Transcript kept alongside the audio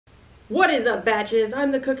What is up, batches?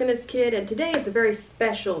 I'm the Cookinist Kid, and today is a very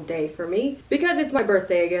special day for me because it's my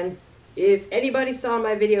birthday again. If anybody saw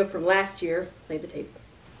my video from last year, play the tape.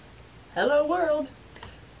 Hello world!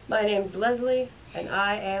 My name's Leslie, and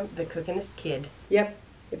I am the Cookinist Kid. Yep,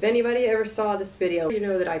 if anybody ever saw this video, you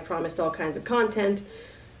know that I promised all kinds of content,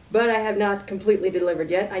 but I have not completely delivered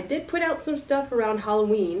yet. I did put out some stuff around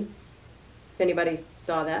Halloween, if anybody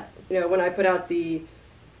saw that. You know, when I put out the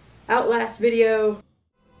Outlast video,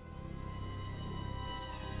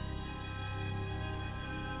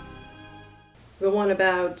 the one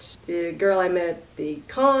about the girl I met at the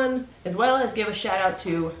con, as well as give a shout out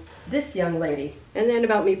to this young lady, and then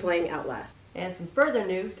about me playing Outlast. And some further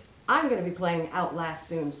news, I'm going to be playing Outlast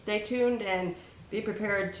soon. Stay tuned and be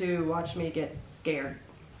prepared to watch me get scared.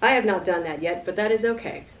 I have not done that yet, but that is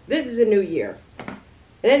okay. This is a new year.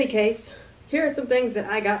 In any case, here are some things that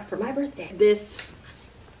I got for my birthday. This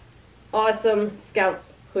awesome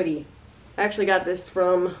Scouts hoodie. I actually got this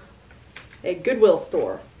from a Goodwill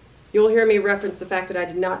store. You'll hear me reference the fact that I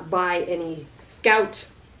did not buy any Scout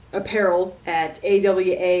apparel at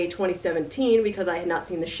AWA 2017 because I had not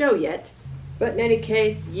seen the show yet. But in any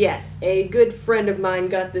case, yes, a good friend of mine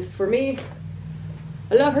got this for me.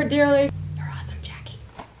 I love her dearly. You're awesome, Jackie.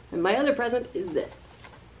 And my other present is this,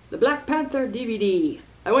 the Black Panther DVD.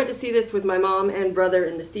 I went to see this with my mom and brother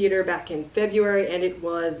in the theater back in February, and it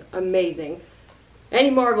was amazing.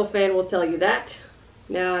 Any Marvel fan will tell you that.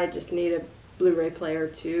 Now I just need a Blu-ray player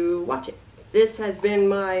to watch it. This has been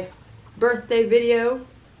my birthday video.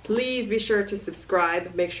 Please be sure to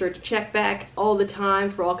subscribe. Make sure to check back all the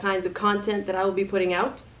time for all kinds of content that I will be putting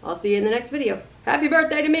out. I'll see you in the next video. Happy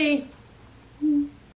birthday to me!